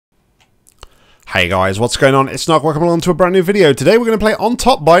Hey guys, what's going on? It's Nark. Welcome along to a brand new video. Today we're going to play On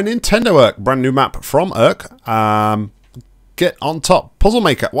Top by Nintendo.Erk. Brand new map from Erk. Get on top. Puzzle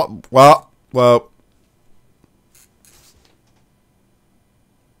Maker. What? Well.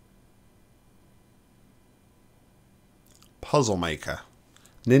 Puzzle Maker.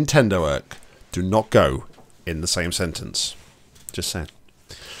 Nintendo.Erk. Do not go in the same sentence. Just saying.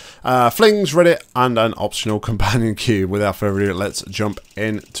 Flings, Reddit, and an optional companion cube. Without further ado, let's jump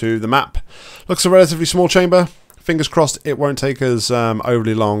into the map. Looks a relatively small chamber. Fingers crossed it won't take us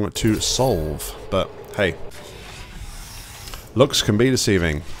overly long to solve. But hey, looks can be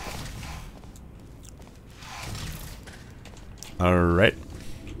deceiving. Alright.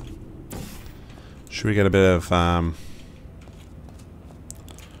 Should we get a bit of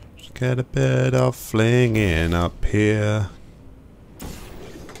get a bit of flinging up here?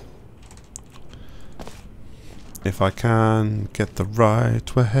 If I can get the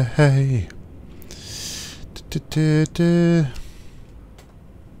right way.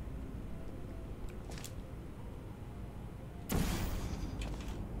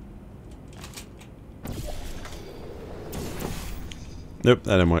 Nope, that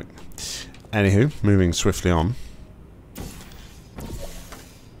didn't work. Anywho, moving swiftly on.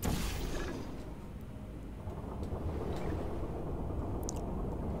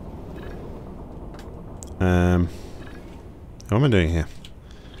 What am I doing here?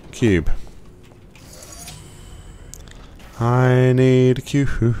 Cube. I need a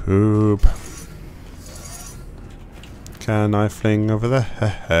cube. Can I fling over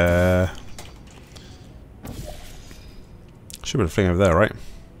there? Should be able to fling over there, right?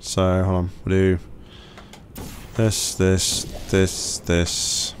 So, hold on. We'll do this.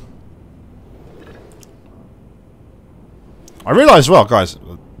 I realise, well, guys,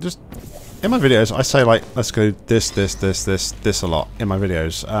 just in my videos, I say, like, let's go this a lot in my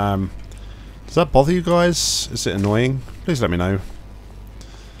videos. Does that bother you guys? Is it annoying? Please let me know.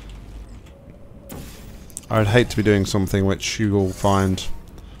 I would hate to be doing something which you will find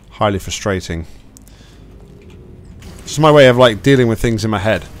highly frustrating. It's my way of, like, dealing with things in my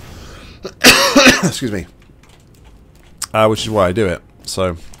head. Excuse me. Which is why I do it.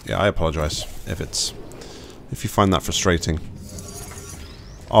 So, yeah, I apologise if you find that frustrating.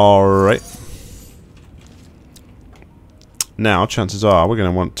 Alright. Now, chances are we're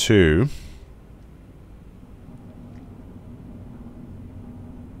going to want to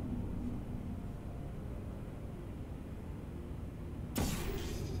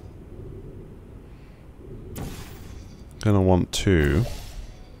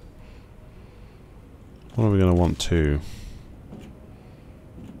what are we going to want to?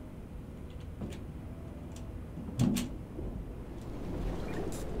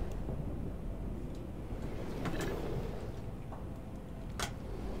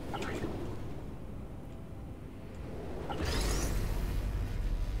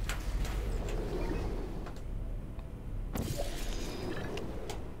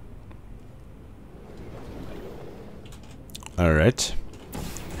 Alright.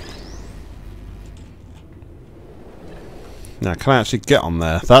 Now, can I actually get on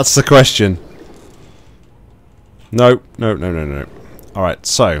there? That's the question. No. Alright,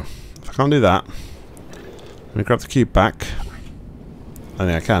 so, if I can't do that, let me grab the cube back. I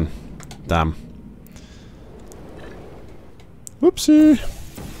think I can. Damn. Whoopsie.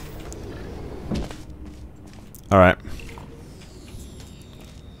 Alright.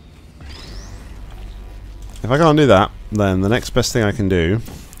 If I can't do that, then the next best thing I can do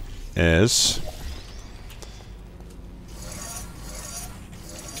is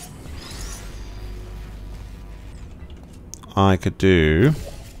I could do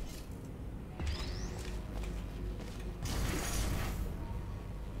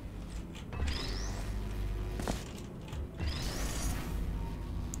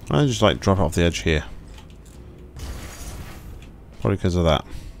I just like drop it off the edge here. Probably because of that.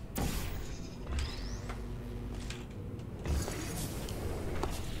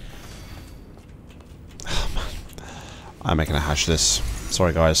 I'm making a hash of this.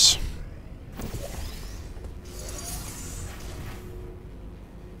 Sorry, guys.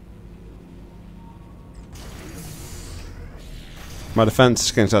 My defense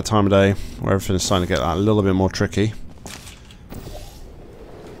is getting to that time of day where everything is starting to get a little bit more tricky.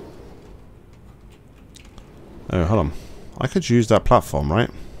 Oh, hold on. I could use that platform, right?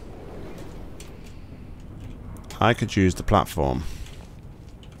 I could use the platform.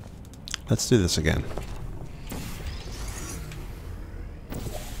 Let's do this again.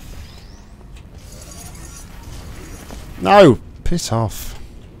 No! Piss off.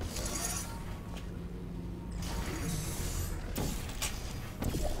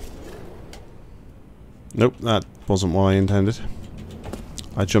 Nope, that wasn't what I intended.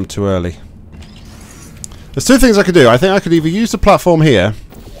 I jumped too early. There's two things I could do. I think I could either use the platform here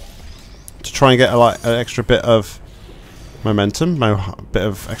to try and get an extra bit of momentum,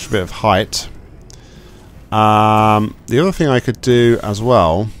 extra bit of height. The other thing I could do as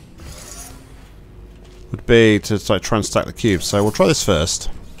well would be to like, try and stack the cubes. So we'll try this first.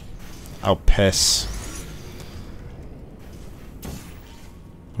 Oh, piss.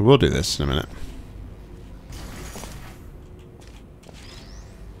 We will do this in a minute.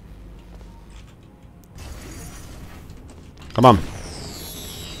 Come on.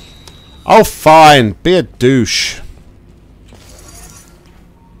 Oh, fine. Be a douche.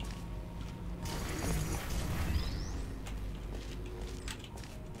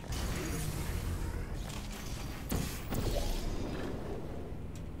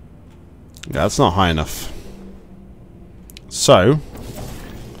 Yeah, that's not high enough. So,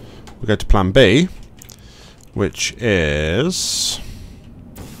 we go to plan B, which is...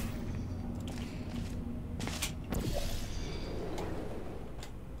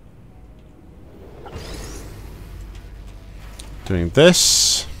 doing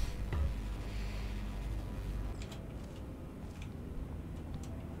this.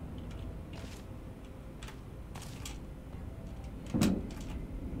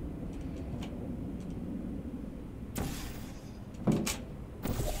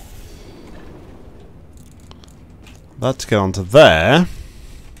 That to get onto there.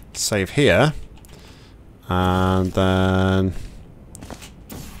 Save here. And then...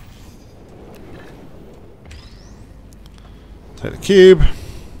 take the cube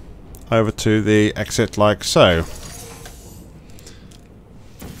over to the exit like so.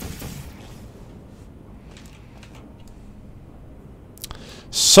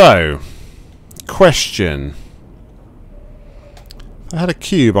 So, question. I had a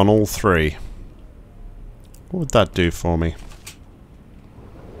cube on all three. What would that do for me?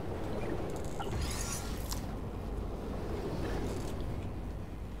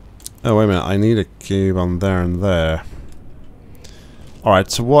 Oh, wait a minute. I need a cube on there and there.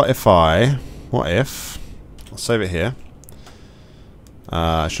 Alright, so what if I'll save it here.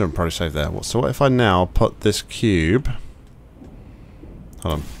 I shouldn't probably save there. So what if I now put this cube...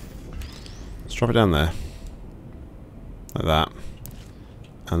 hold on. Let's drop it down there. Like that.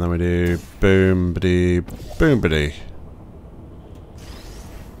 And then we do boom-ba-dee, boom-ba-dee.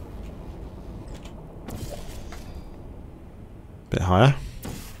 Bit higher.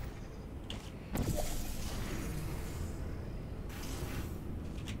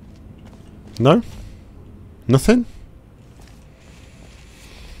 No? Nothing?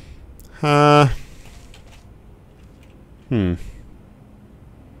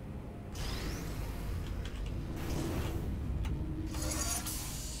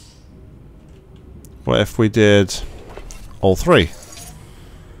 What if we did all three?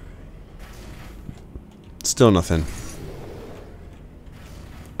 Still nothing.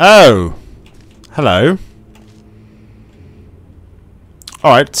 Oh! Hello.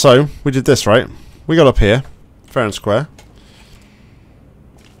 Alright, so we did this, right? We got up here, fair and square.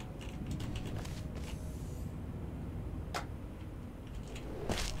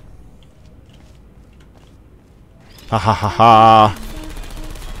 Ha ha ha ha!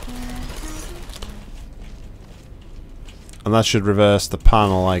 And that should reverse the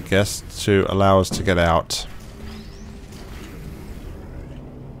panel, I guess, to allow us to get out.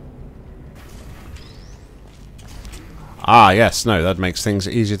 Ah, yes, no, that makes things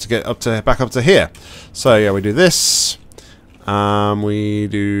easier to get back up to here. So yeah, we do this, we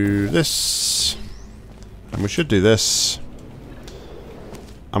do this, and we should do this,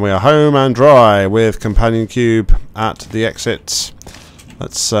 and we are home and dry with companion cube at the exit.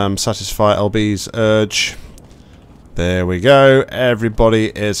 Let's satisfy LB's urge. There we go. Everybody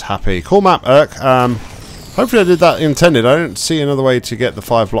is happy. Cool map, Erk. Hopefully I did that intended. I don't see another way to get the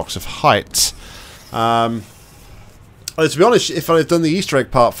 5 blocks of height. To be honest, if I had done the Easter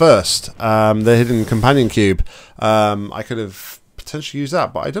egg part first, the hidden companion cube, I could have potentially used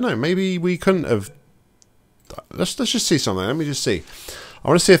that. But I don't know. Maybe we couldn't have. Let's just see something. Let me just see. I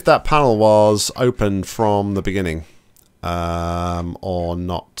want to see if that panel was open from the beginning, or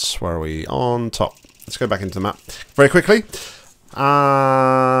not. Where are we? On top. Let's go back into the map very quickly.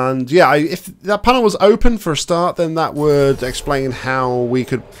 And yeah, if that panel was open for a start, then that would explain how we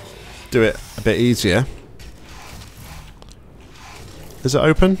could do it a bit easier. Is it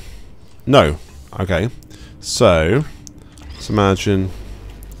open? No. Okay. So, let's imagine...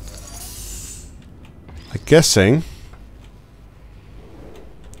 I'm guessing...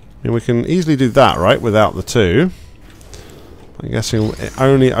 I mean, we can easily do that, right? Without the 2. I'm guessing it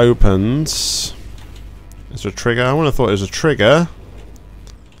only opens... Is there a trigger? I would have thought it was a trigger.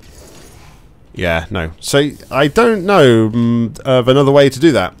 Yeah, no. So I don't know of another way to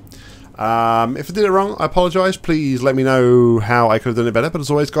do that. If I did it wrong, I apologise. Please let me know how I could have done it better. But as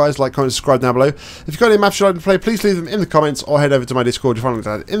always, guys, like, comment, subscribe down below. If you've got any maps you'd like to play, please leave them in the comments or head over to my Discord. You'll find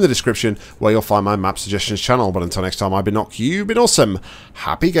that in the description where you'll find my map suggestions channel. But until next time, I've been Nock, you've been awesome.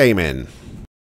 Happy gaming.